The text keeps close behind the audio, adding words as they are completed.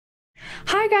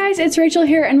Hi guys, it's Rachel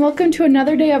here and welcome to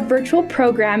another day of virtual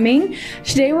programming.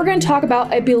 Today we're going to talk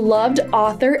about a beloved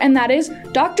author, and that is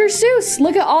Dr. Seuss.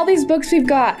 Look at all these books we've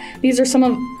got. These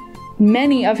are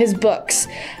many of his books.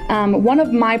 One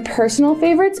of my personal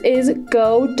favorites is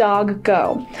Go Dog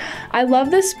Go. I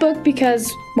love this book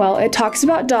because, well, it talks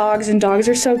about dogs and dogs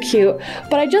are so cute,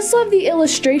 but I just love the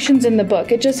illustrations in the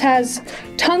book. It just has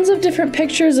tons of different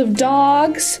pictures of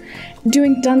dogs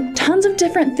doing tons of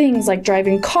different things like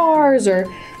driving cars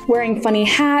or wearing funny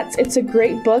hats. It's a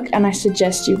great book and I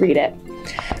suggest you read it.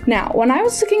 Now, when I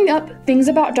was looking up things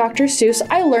about Dr. Seuss,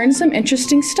 I learned some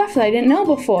interesting stuff that I didn't know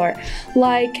before.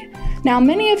 Now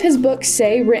many of his books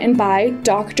say written by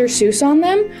Dr. Seuss on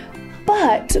them,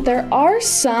 but there are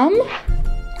some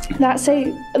that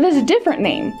say there's a different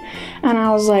name. And I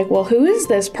was like, well, who is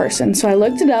this person? So I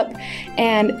looked it up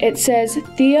and it says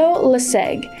Theo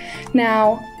Leseg.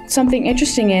 Now, something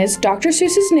interesting is Dr.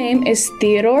 Seuss's name is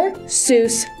Theodore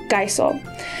Seuss Geisel.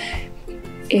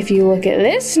 If you look at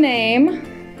this name,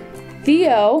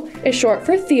 Theo is short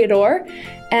for Theodore,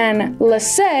 and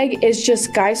Leseg is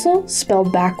just Geisel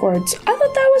spelled backwards. I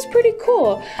thought that was pretty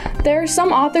cool. There are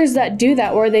some authors that do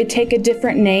that where they take a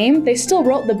different name. They still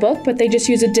wrote the book, but they just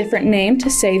use a different name to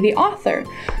say the author.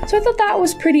 So I thought that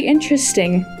was pretty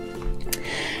interesting.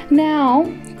 Now,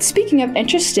 speaking of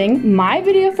interesting, my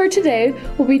video for today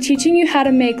will be teaching you how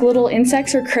to make little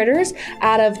insects or critters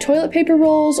out of toilet paper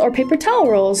rolls or paper towel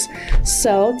rolls.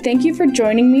 So thank you for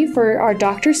joining me for our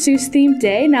Dr. Seuss themed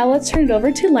day. Now let's turn it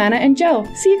over to Lana and Joe.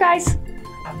 See you guys.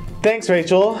 Thanks,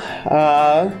 Rachel.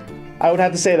 I would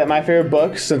have to say that my favorite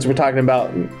book, since we're talking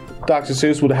about Dr.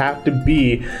 Seuss, would have to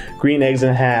be Green Eggs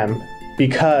and Ham,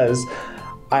 because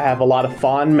I have a lot of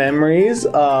fond memories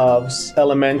of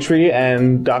elementary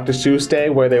and Dr. Seuss Day,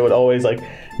 where they would always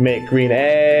make green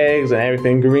eggs and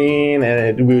everything green,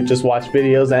 and we would just watch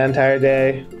videos the entire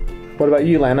day. What about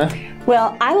you, Lana?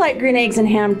 Well, I like Green Eggs and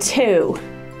Ham too.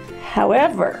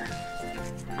 However,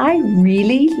 I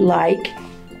really like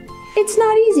It's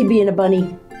Not Easy Being a Bunny.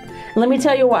 And let me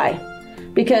tell you why.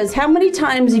 Because how many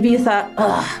times have you thought,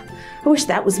 ugh, I wish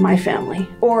that was my family,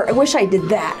 or I wish I did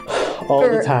that. All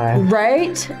the time.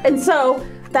 Right? And so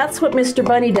that's what Mr.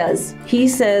 Bunny does. He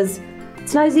says,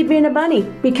 it's not easy being a bunny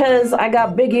because I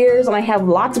got big ears and I have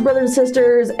lots of brothers and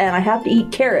sisters and I have to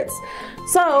eat carrots.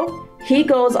 So he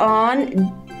goes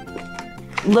on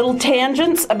little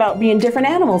tangents about being different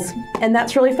animals, and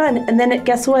that's really fun. And then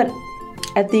guess what?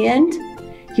 At the end,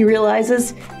 he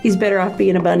realizes he's better off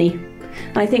being a bunny.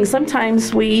 And I think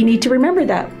sometimes we need to remember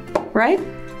that, right?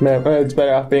 It's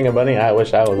better off being a bunny. I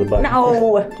wish I was a bunny.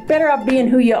 No, better off being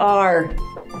who you are.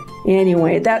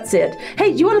 Anyway, that's it.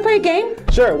 Hey, do you want to play a game?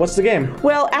 Sure, what's the game?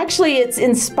 Well, actually, it's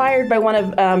inspired by one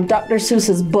of Dr.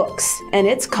 Seuss's books, and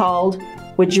it's called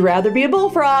Would You Rather Be a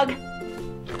Bullfrog?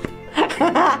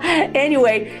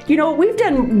 Anyway, we've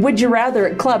done Would You Rather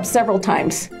at club several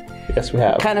times. Yes, we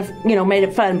have. Kind of, made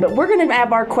it fun, but we're going to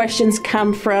have our questions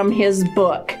come from his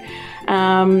book.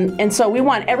 And so we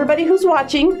want everybody who's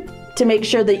watching to make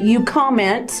sure that you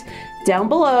comment down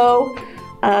below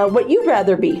what you'd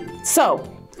rather be. So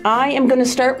I am going to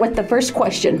start with the first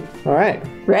question. All right.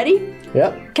 Ready?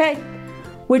 Yep. Okay.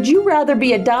 Would you rather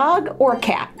be a dog or a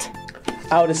cat?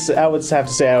 I would have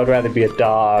to say I would rather be a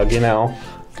dog.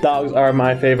 Dogs are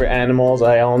my favorite animals.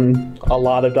 I own a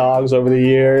lot of dogs over the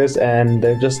years, and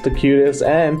they're just the cutest.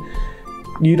 And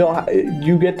you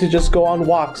get to just go on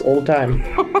walks all the time.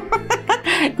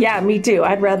 Yeah, me too.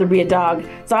 I'd rather be a dog.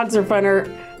 Dogs are funner.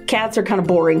 Cats are kind of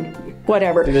boring.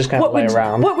 Whatever. They just kind of lay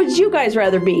around. What would you guys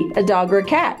rather be? A dog or a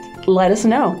cat? Let us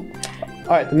know. All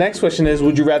right, the next question is,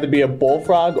 would you rather be a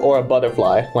bullfrog or a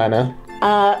butterfly, Lana?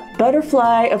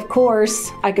 Butterfly, of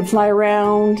course. I could fly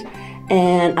around,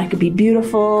 and I could be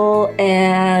beautiful,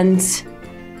 and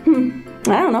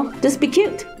I don't know, just be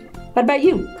cute. What about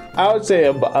you? I would say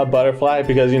a butterfly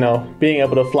because, being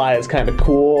able to fly is kind of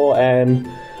cool, and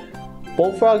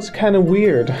bullfrogs are kind of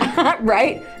weird.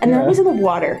 Right? And they're always in the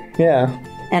water. Yeah.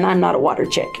 And I'm not a water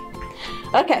chick.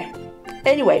 Okay.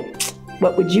 Anyway,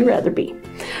 what would you rather be?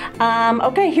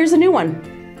 Okay, here's a new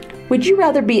one. Would you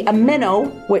rather be a minnow,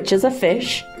 which is a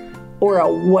fish, or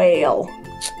a whale?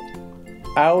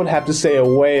 I would have to say a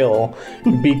whale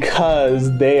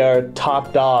because they are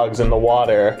top dogs in the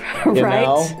water. You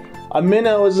know? A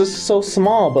minnow is just so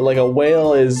small, but a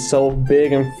whale is so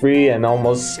big and free and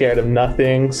almost scared of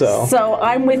nothing. So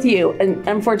I'm with you, and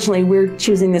unfortunately, we're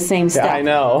choosing the same stuff. Yeah, I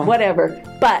know. Whatever.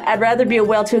 But I'd rather be a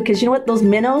whale too, because you know what? Those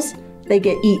minnows, they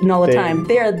get eaten all the time.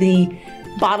 They are the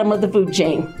bottom of the food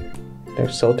chain. They're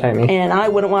so tiny. And I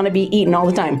wouldn't want to be eaten all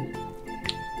the time.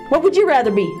 What would you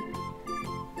rather be?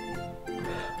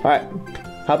 All right.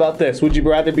 How about this? Would you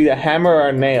rather be a hammer or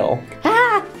a nail?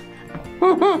 Ah!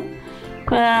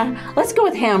 Let's go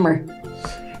with hammer.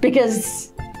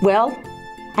 Because, well,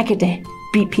 I get to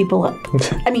beat people up.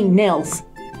 I mean, nails.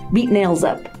 Beat nails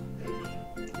up.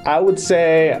 I would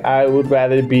say I would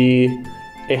rather be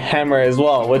a hammer as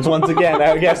well, which once again,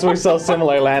 I guess we're so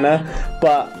similar, Lana.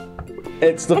 But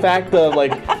it's the fact of,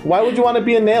 like, why would you want to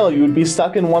be a nail? You would be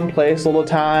stuck in one place all the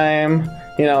time.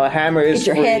 You know, a hammer is Get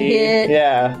your free. head hit.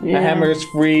 Yeah, a hammer is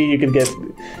free. You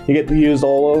get used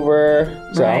all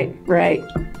over. So. Right.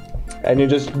 And you're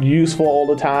just useful all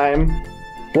the time.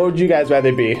 What would you guys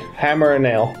rather be, hammer or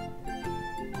nail?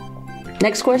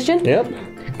 Next question? Yep.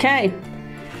 Okay.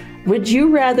 Would you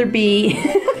rather be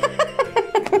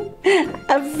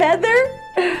a feather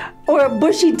or a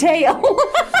bushy tail?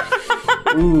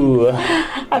 Ooh.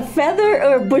 A feather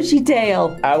or a bushy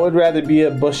tail? I would rather be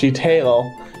a bushy tail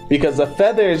because a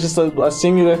feather is just a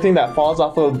singular thing that falls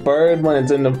off of a bird when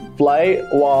it's in the flight,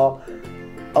 while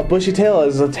a bushy tail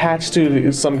is attached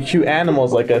to some cute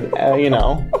animals like a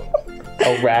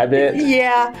rabbit.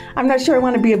 Yeah, I'm not sure I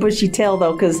want to be a bushy tail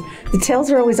though, because the tails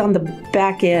are always on the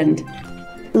back end.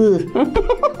 Ugh.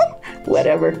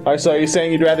 Whatever. All right, so are you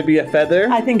saying you'd rather be a feather?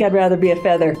 I think I'd rather be a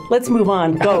feather. Let's move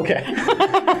on. Go. Okay.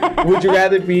 Would you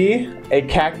rather be a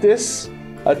cactus,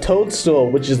 a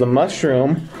toadstool, which is a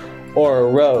mushroom, or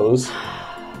a rose?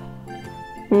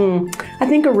 I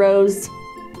think a rose.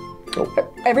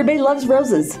 Everybody loves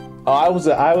roses. Oh, I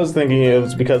was thinking it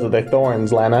was because of their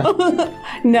thorns, Lana.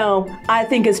 No, I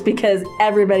think it's because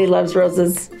everybody loves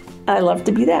roses. I love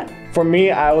to be that. For me,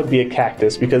 I would be a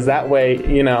cactus because that way,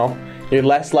 you're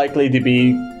less likely to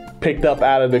be picked up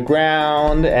out of the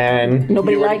ground and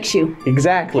Nobody likes you.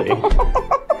 Exactly.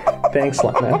 Thanks,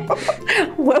 Lana.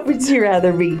 What would you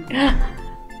rather be?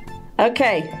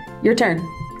 Okay, your turn.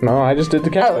 No, I just did the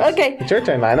cactus. Oh, okay. It's your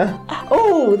turn, Lana.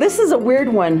 Oh, this is a weird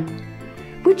one.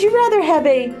 Would you rather have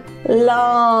a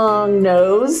long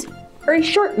nose or a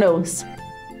short nose?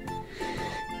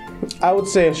 I would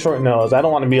say a short nose. I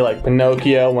don't want to be like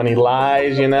Pinocchio when he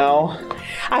lies,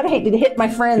 I'd hate to hit my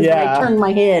friends when I turn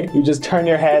my head. You just turn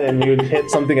your head and you'd hit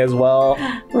something as well.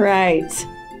 Right.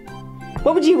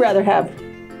 What would you rather have?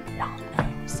 Long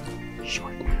nose,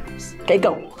 short nose. Okay,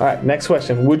 go. All right, next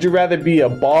question. Would you rather be a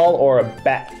ball or a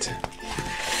bat?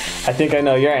 I think I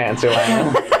know your answer,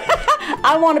 Lana.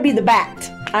 I want to be the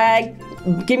bat.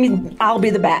 I'll be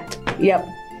the bat. Yep.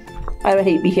 I would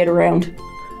hate to be hit around.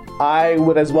 I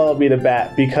would as well be the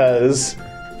bat because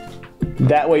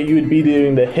that way you would be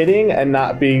doing the hitting and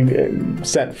not being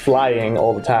sent flying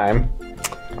all the time.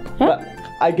 Huh? But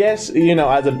I guess,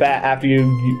 as a bat, after you're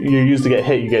used to get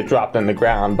hit, you get dropped on the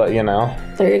ground, but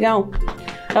There you go.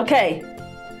 Okay.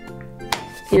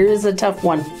 Here's a tough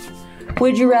one.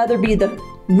 Would you rather be the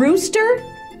rooster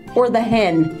or the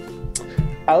hen?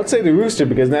 I would say the rooster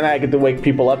because then I get to wake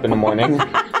people up in the morning.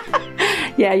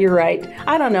 Yeah, you're right.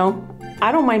 I don't know.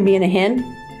 I don't mind being a hen.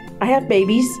 I have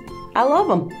babies. I love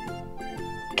them.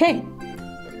 Okay,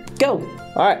 go.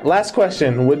 All right, last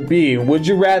question would be, would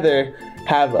you rather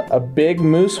have a big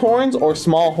moose horns or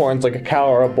small horns like a cow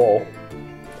or a bull?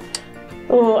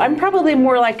 Oh, I'm probably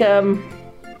more like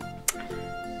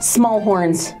small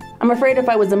horns. I'm afraid if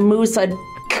I was a moose, I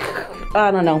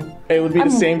don't know. It would be the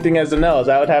same thing as the nose.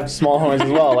 I would have small horns as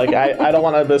well. Like, I don't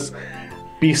want to just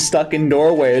be stuck in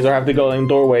doorways or have to go in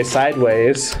doorways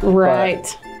sideways.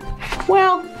 Right.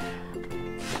 Well,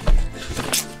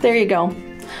 there you go.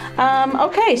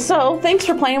 Okay, so thanks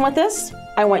for playing with us.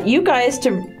 I want you guys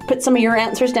to put some of your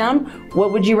answers down.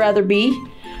 What would you rather be?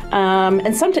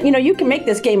 And sometimes, you can make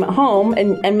this game at home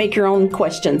and make your own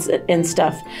questions and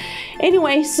stuff.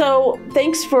 Anyway, so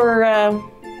thanks for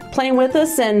playing with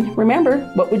us. And remember,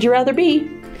 what would you rather be?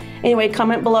 Anyway,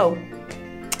 comment below.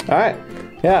 All right.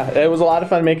 Yeah, it was a lot of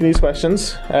fun making these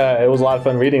questions. It was a lot of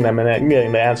fun reading them and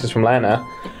getting the answers from Lana.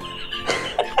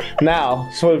 Now,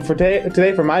 so for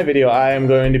today for my video, I am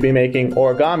going to be making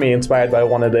origami inspired by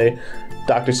one of the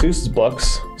Dr. Seuss's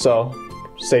books. So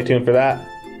stay tuned for that.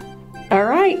 All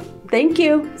right. Thank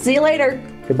you. See you later.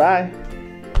 Goodbye.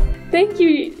 Thank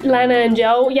you, Lana and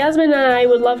Joe. Yasmin and I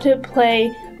would love to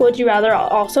play Would You Rather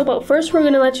also, but first we're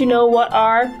going to let you know what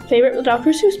our favorite Dr.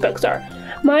 Seuss books are.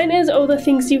 Mine is Oh, the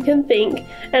Things You Can Think,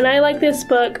 and I like this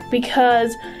book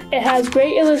because it has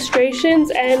great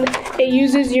illustrations and it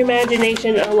uses your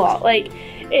imagination a lot. Like,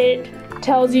 it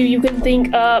tells you can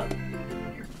think up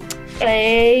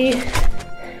a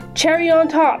cherry on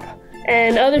top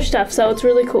and other stuff, so it's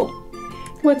really cool.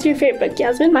 What's your favorite book,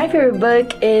 Yasmin? My favorite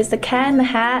book is The Cat in the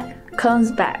Hat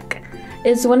Comes Back.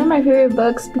 It's one of my favorite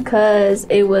books because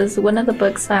it was one of the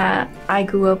books that I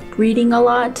grew up reading a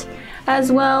lot.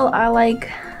 As well, I like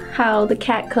how the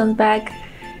cat comes back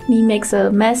and he makes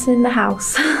a mess in the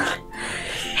house.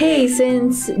 Hey,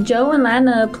 since Joe and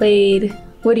Lana played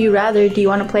Would You Rather, do you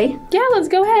want to play? Yeah, let's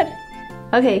go ahead.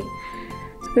 Okay.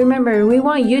 Remember, we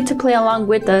want you to play along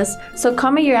with us, so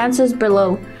comment your answers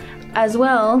below. As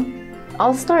well,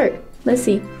 I'll start. Let's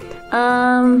see.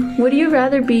 Would you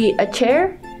rather be a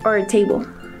chair or a table?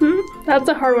 That's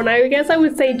a hard one. I guess I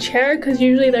would say chair because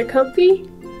usually they're comfy.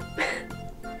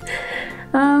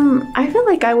 I feel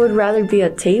like I would rather be a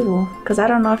table because I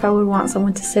don't know if I would want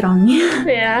someone to sit on me.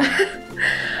 Yeah.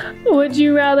 Would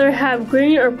you rather have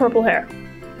green or purple hair?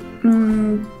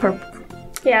 Purple.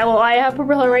 Yeah, well, I have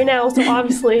purple hair right now, so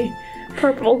obviously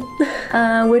purple.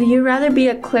 Would you rather be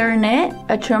a clarinet,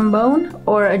 a trombone,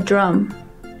 or a drum?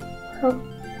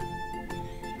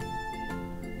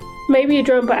 Maybe a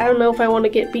drum, but I don't know if I want to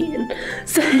get beaten.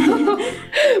 So,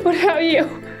 what about you?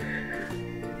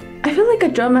 I feel like a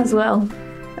drum as well.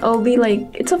 It'll be like,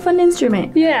 it's a fun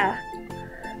instrument. Yeah.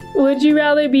 Would you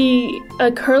rather be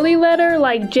a curly letter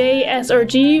like J, S, or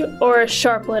G, or a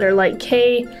sharp letter like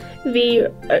K, V,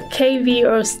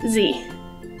 or Z?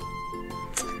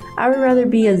 I would rather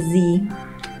be a Z.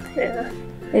 Yeah.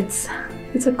 It's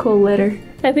a cool letter.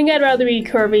 I think I'd rather be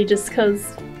curvy just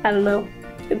because, I don't know,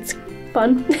 it's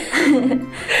fun.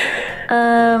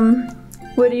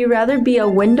 Would you rather be a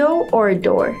window or a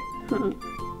door?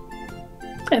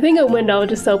 I think a window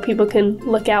just so people can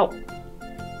look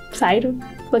outside,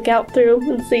 look out through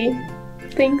and see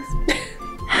things.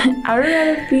 I would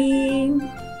rather be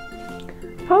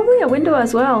probably a window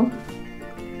as well.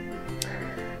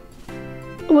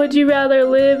 Would you rather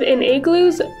live in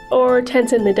igloos or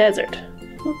tents in the desert?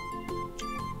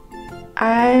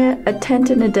 A tent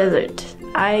in the desert.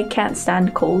 I can't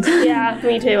stand cold. Yeah,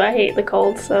 me too. I hate the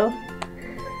cold, so.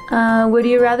 Would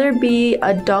you rather be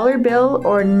a dollar bill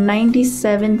or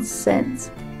 97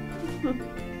 cents?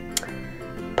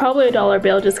 Probably a dollar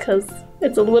bill just because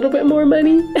it's a little bit more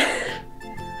money.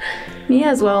 Me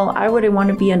as well. I wouldn't want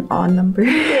to be an odd number.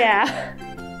 Yeah.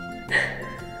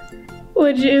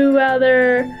 Would you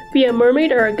rather be a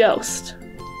mermaid or a ghost?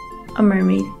 A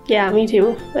mermaid. Yeah, me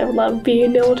too. I would love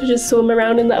being able to just swim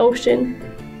around in the ocean.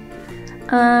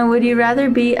 Would you rather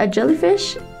be a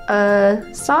jellyfish, a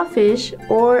sawfish,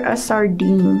 or a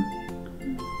sardine?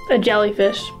 A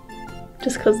jellyfish.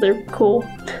 Just because they're cool.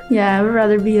 Yeah, I would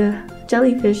rather be a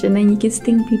jellyfish and then you can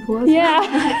sting people as well.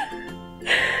 Yeah.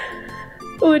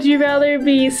 Would you rather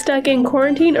be stuck in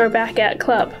quarantine or back at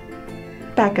club?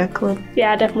 Back at club.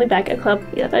 Yeah, definitely back at club.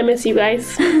 Yeah, I miss you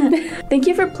guys. Thank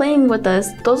you for playing with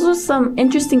us. Those are some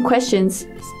interesting questions.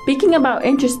 Speaking about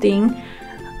interesting,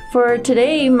 for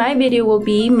today, my video will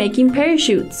be making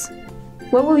parachutes.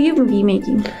 What will you be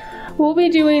making? We'll be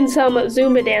doing some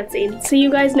Zumba dancing. See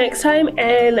you guys next time,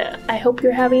 and I hope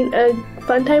you're having a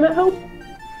fun time at home.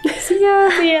 See ya!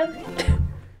 See ya!